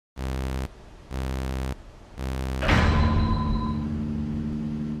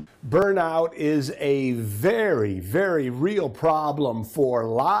Burnout is a very, very real problem for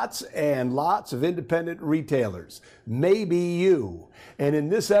lots and lots of independent retailers, maybe you. And in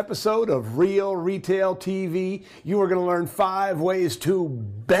this episode of Real Retail TV, you are going to learn 5 ways to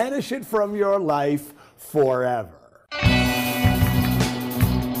banish it from your life forever.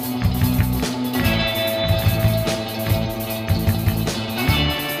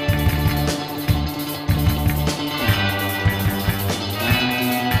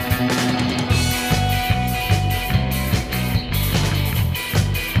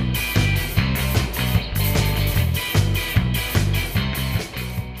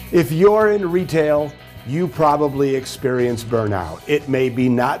 If you're in retail, you probably experience burnout. It may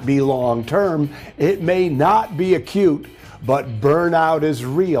not be long-term, it may not be acute, but burnout is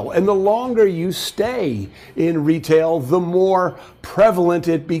real. And the longer you stay in retail, the more prevalent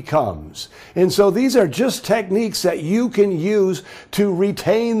it becomes. And so these are just techniques that you can use to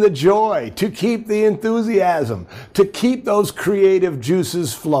retain the joy, to keep the enthusiasm, to keep those creative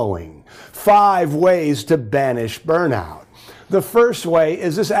juices flowing. 5 ways to banish burnout. The first way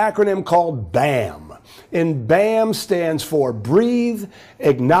is this acronym called BAM. And BAM stands for breathe,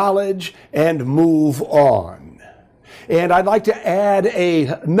 acknowledge, and move on. And I'd like to add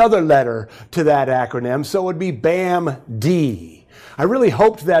another letter to that acronym, so it would be BAM-D. I really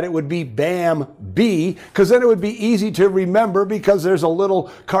hoped that it would be BAM-B, because then it would be easy to remember, because there's a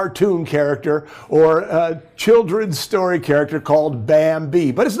little cartoon character or a children's story character called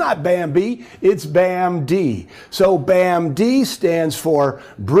Bambi. But it's not Bambi, it's BAM-D. So BAM-D stands for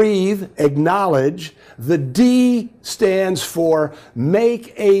breathe, acknowledge. The D stands for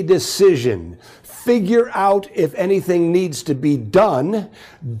make a decision. Figure out if anything needs to be done,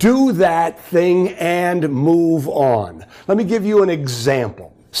 do that thing, and move on. Let me give you an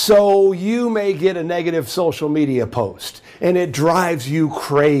example. So you may get a negative social media post and it drives you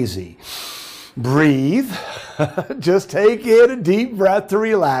crazy. Breathe, just take in a deep breath to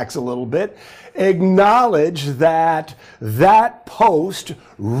relax a little bit. Acknowledge that that post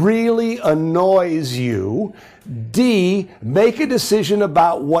really annoys you. D, make a decision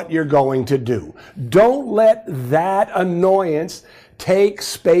about what you're going to do. Don't let that annoyance take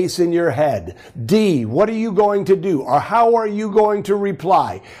space in your head. D, what are you going to do? Or how are you going to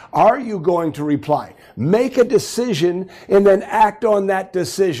reply? Are you going to reply? Make a decision and then act on that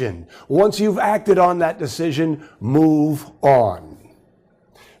decision. Once you've acted on that decision, move on.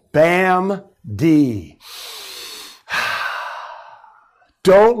 Bam, D.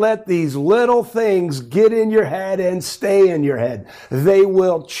 Don't let these little things get in your head and stay in your head. They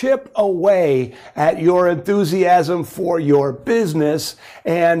will chip away at your enthusiasm for your business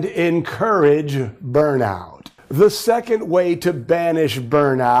and encourage burnout. The second way to banish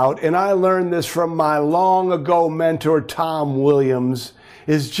burnout, and I learned this from my long ago mentor, Tom Williams,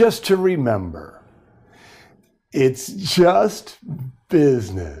 is just to remember, it's just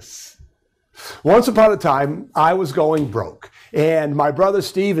business. Once upon a time, I was going broke. And my brother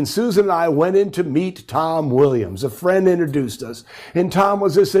Steve and Susan and I went in to meet Tom Williams. A friend introduced us. And Tom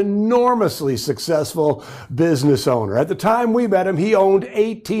was this enormously successful business owner. At the time we met him, he owned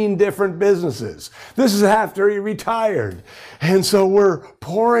 18 different businesses. This is after he retired. And so we're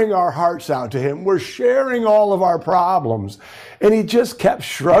pouring our hearts out to him. We're sharing all of our problems. And he just kept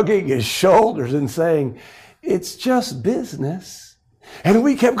shrugging his shoulders and saying, "It's just business." And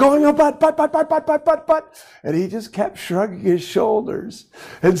we kept going, oh, but. And he just kept shrugging his shoulders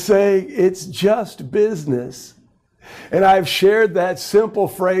and saying, it's just business. And I've shared that simple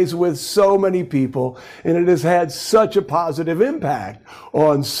phrase with so many people, and it has had such a positive impact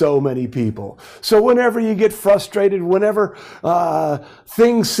on so many people. So whenever you get frustrated, whenever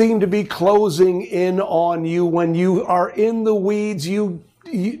things seem to be closing in on you, when you are in the weeds, you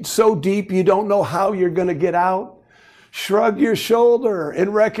so deep you don't know how you're going to get out, shrug your shoulder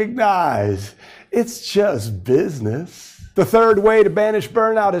and recognize it's just business. The third way to banish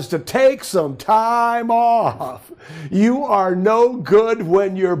burnout is to take some time off. You are no good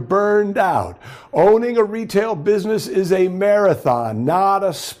when you're burned out. Owning a retail business is a marathon, not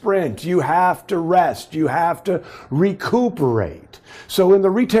a sprint. You have to rest. You have to recuperate. So in the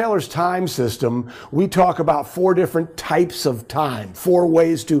retailer's time system, we talk about 4 different types of time, 4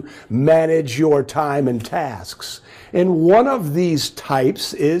 ways to manage your time and tasks. And one of these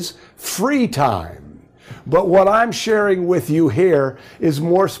types is free time. But what I'm sharing with you here is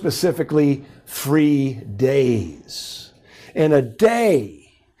more specifically free days. And a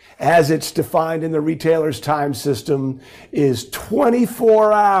day, as it's defined in the retailer's time system, is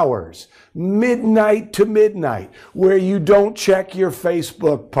 24 hours midnight to midnight, where you don't check your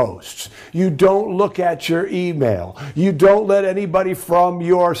Facebook posts, you don't look at your email, you don't let anybody from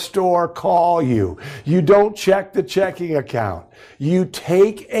your store call you, you don't check the checking account. You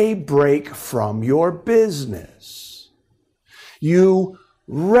take a break from your business. You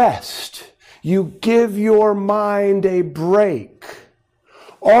rest. You give your mind a break.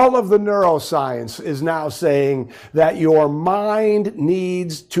 All of the neuroscience is now saying that your mind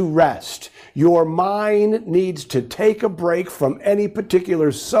needs to rest. Your mind needs to take a break from any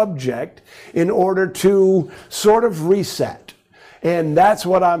particular subject in order to sort of reset. And that's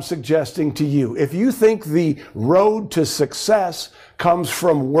what I'm suggesting to you. If you think the road to success comes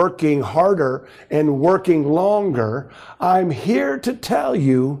from working harder and working longer, I'm here to tell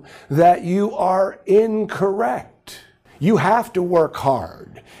you that you are incorrect. You have to work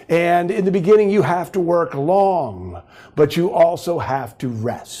hard. And in the beginning, you have to work long, but you also have to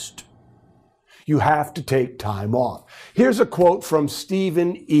rest. You have to take time off. Here's a quote from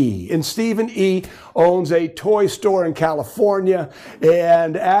Stephen E. And Stephen E. owns a toy store in California.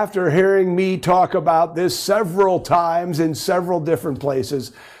 And after hearing me talk about this several times in several different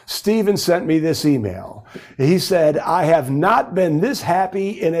places, Stephen sent me this email. He said, "I have not been this happy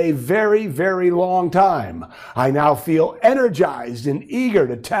in a very, very long time. I now feel energized and eager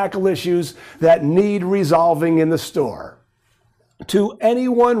to tackle issues that need resolving in the store." To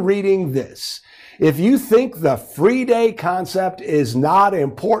anyone reading this, if you think the free day concept is not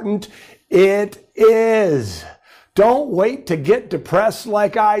important, it is. Don't wait to get depressed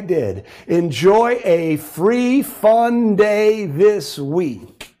like I did. Enjoy a free, fun day this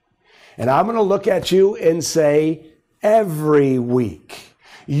week. And I'm going to look at you and say, every week,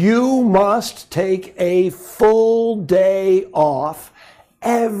 you must take a full day off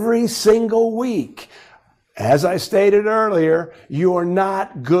every single week. As I stated earlier, you're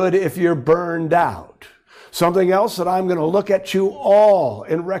not good if you're burned out. Something else that I'm going to look at you all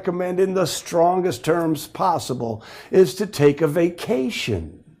and recommend in the strongest terms possible is to take a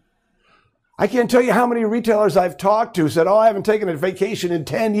vacation. I can't tell you how many retailers I've talked to said, "Oh, I haven't taken a vacation in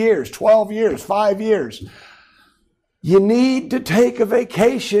 10 years, 12 years, 5 years. You need to take a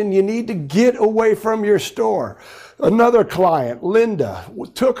vacation. You need to get away from your store. Another client, Linda,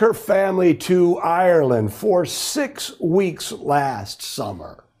 took her family to Ireland for 6 weeks last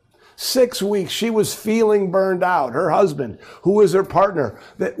summer. 6 weeks. She was feeling burned out. Her husband, who was her partner,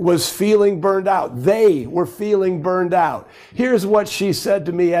 that was feeling burned out. They were feeling burned out. Here's what she said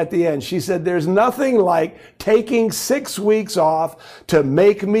to me at the end. She said, "There's nothing like taking 6 weeks off to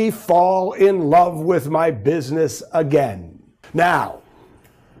make me fall in love with my business again." Now,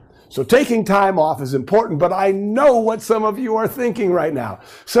 so taking time off is important, but I know what some of you are thinking right now.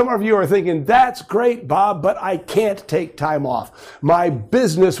 Some of you are thinking, "That's great, Bob, but I can't take time off. My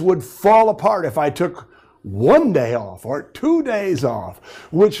business would fall apart if I took 1 day off or 2 days off,"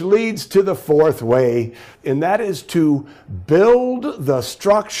 which leads to the fourth way, and that is to build the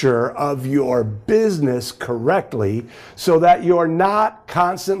structure of your business correctly so that you're not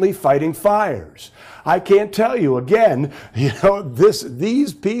constantly fighting fires. I can't tell you again,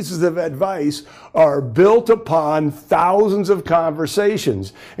 these pieces of advice are built upon thousands of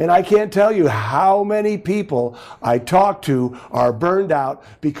conversations. And I can't tell you how many people I talk to are burned out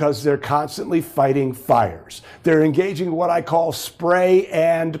because they're constantly fighting fires. They're engaging what I call spray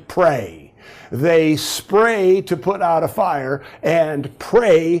and pray. They spray to put out a fire and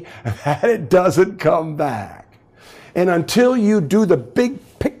pray that it doesn't come back. And until you do the big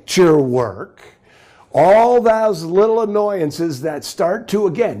picture work, all those little annoyances that start to,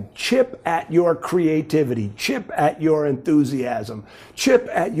 again, chip at your creativity, chip at your enthusiasm, chip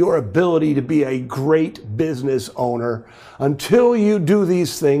at your ability to be a great business owner, until you do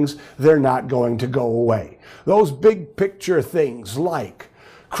these things, they're not going to go away. Those big picture things like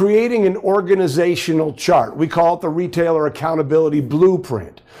creating an organizational chart. We call it the Retailer Accountability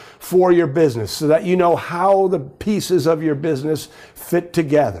Blueprint for your business so that you know how the pieces of your business fit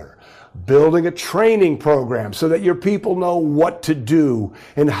together. Building a training program so that your people know what to do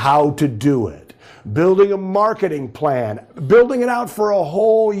and how to do it. Building a marketing plan, building it out for a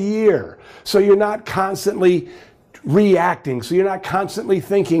whole year so you're not constantly reacting, so you're not constantly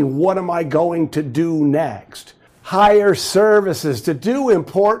thinking, what am I going to do next? Hire services to do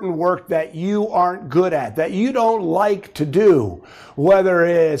important work that you aren't good at, that you don't like to do, whether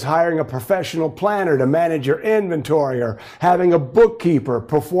it's hiring a professional planner to manage your inventory or having a bookkeeper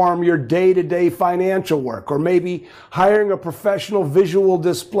perform your day-to-day financial work, or maybe hiring a professional visual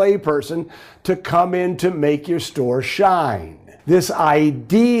display person to come in to make your store shine. This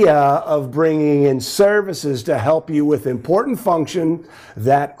idea of bringing in services to help you with important functions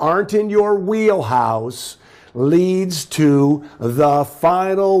that aren't in your wheelhouse leads to the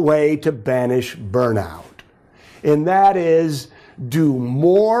final way to banish burnout. And that is, do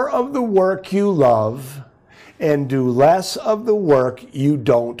more of the work you love and do less of the work you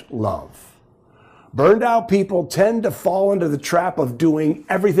don't love. Burned out people tend to fall into the trap of doing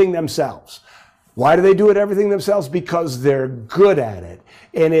everything themselves. Why do they do everything themselves? Because they're good at it.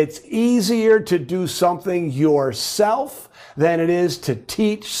 And it's easier to do something yourself than it is to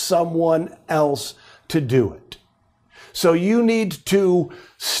teach someone else to do it. So you need to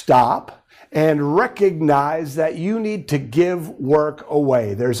stop and recognize that you need to give work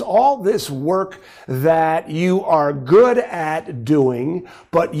away. There's all this work that you are good at doing,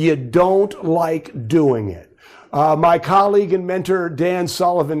 but you don't like doing it. My colleague and mentor, Dan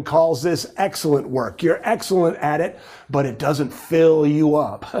Sullivan, calls this excellent work. You're excellent at it, but it doesn't fill you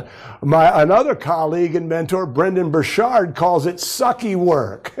up. Another colleague and mentor, Brendan Burchard, calls it sucky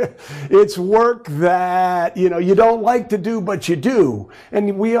work. It's work that, you don't like to do, but you do.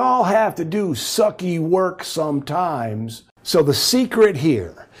 And we all have to do sucky work sometimes. So the secret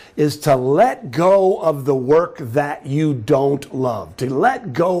here is to let go of the work that you don't love, to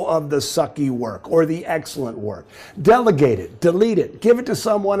let go of the sucky work or the excellent work. Delegate it, delete it, give it to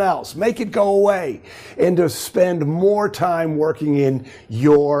someone else, make it go away, and to spend more time working in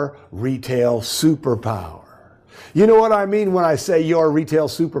your retail superpower. You know what I mean when I say your retail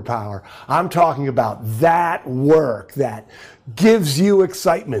superpower? I'm talking about that work that gives you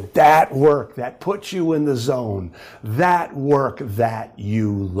excitement, that work that puts you in the zone, that work that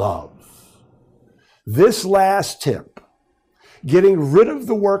you love. This last tip, getting rid of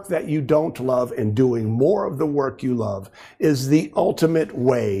the work that you don't love and doing more of the work you love, is the ultimate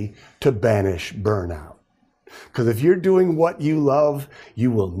way to banish burnout. Because if you're doing what you love,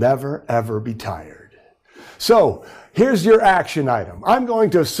 you will never, ever be tired. So here's your action item. I'm going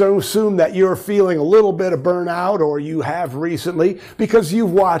to assume that you're feeling a little bit of burnout, or you have recently, because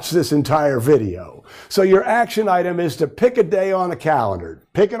you've watched this entire video. So your action item is to pick a day on the calendar.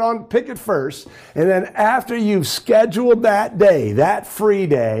 Pick it first, and then after you've scheduled that day, that free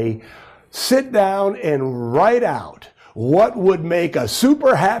day, sit down and write out what would make a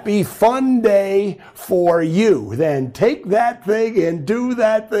super happy, fun day for you. Then take that thing and do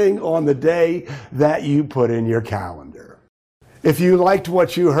that thing on the day that you put in your calendar. If you liked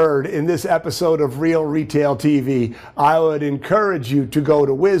what you heard in this episode of Real Retail TV, I would encourage you to go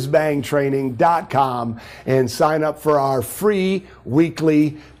to whizbangtraining.com and sign up for our free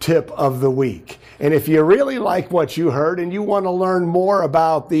weekly tip of the week. And if you really like what you heard and you want to learn more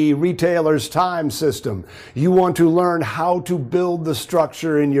about the retailer's time system, you want to learn how to build the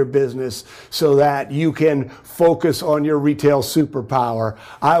structure in your business so that you can focus on your retail superpower,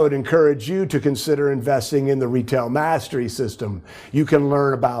 I would encourage you to consider investing in the Retail Mastery System. You can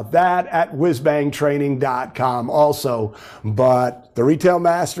learn about that at whizbangtraining.com also. But the Retail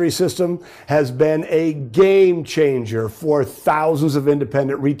Mastery System has been a game changer for thousands of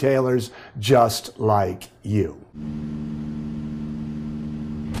independent retailers just like you.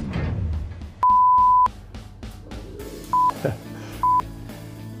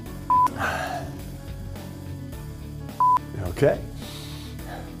 Okay.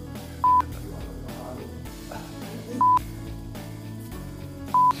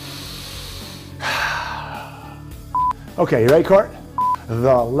 Okay, you ready, Court?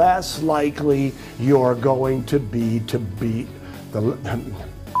 The less likely you're going to be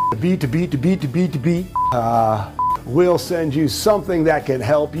we'll send you something that can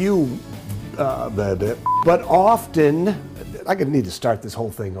help you, but often, I need to start this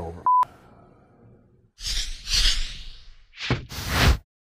whole thing over.